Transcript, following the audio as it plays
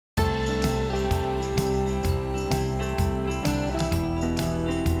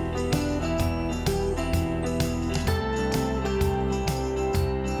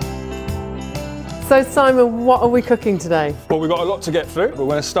So Simon, what are we cooking today? Well, we've got a lot to get through. We're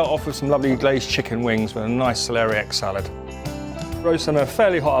going to start off with some lovely glazed chicken wings with a nice celeriac salad. Roast in a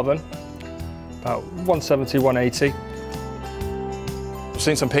fairly hot oven, about 170, 180. I've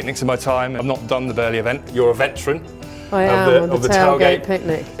seen some picnics in my time. I've not done the Burghley event. You're a veteran I am, of the tailgate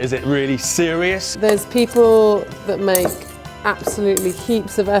picnic. Is it really serious? There's people that make absolutely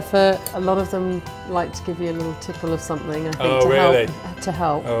heaps of effort. A lot of them like to give you a little tipple of something, I think, to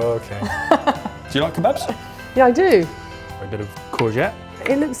help. Oh, okay. Do you like kebabs? Yeah, I do. A bit of courgette.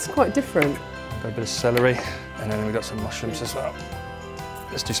 It looks quite different. A bit of celery, and then we've got some mushrooms as well.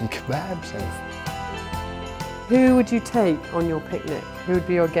 Let's do some kebabs then. Who would you take on your picnic? Who would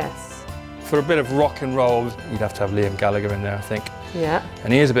be your guests? For a bit of rock and roll, you'd have to have Liam Gallagher in there, I think. Yeah.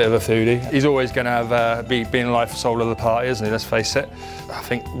 And he is a bit of a foodie. He's always going to have be in the life soul of the party, isn't he? Let's face it. I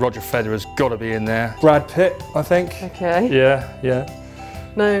think Roger Federer's got to be in there. Brad Pitt, I think. Okay. Yeah.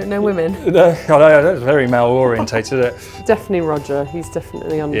 No women? No, I know, that's very male-orientated, isn't it? Definitely Roger. He's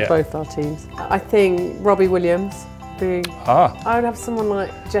definitely on both our teams. I think Robbie Williams. I would have someone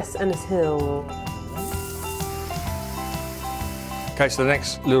like Jess Ennis-Hill. Okay, so the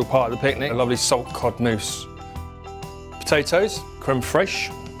next little part of the picnic, a lovely salt cod mousse. Potatoes, creme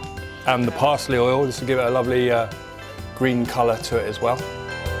fraiche, and the parsley oil, just to give it a lovely green colour to it as well.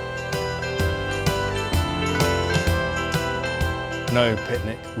 No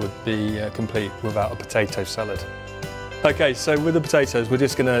picnic would be complete without a potato salad. Okay, so with the potatoes, we're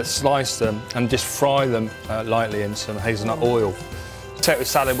just going to slice them and just fry them lightly in some hazelnut oil. Potato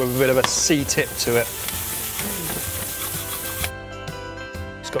salad with a bit of a C-tip to it.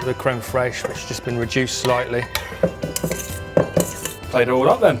 It's got the creme fraiche, which has just been reduced slightly. Plate it all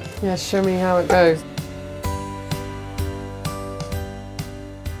up then. Yeah, show me how it goes.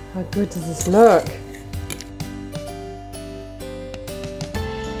 How good does this look?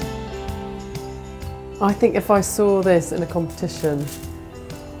 I think if I saw this in a competition,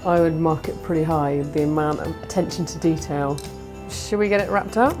 I would mark it pretty high, the amount of attention to detail. Should we get it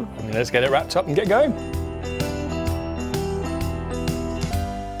wrapped up? Let's get it wrapped up and get going.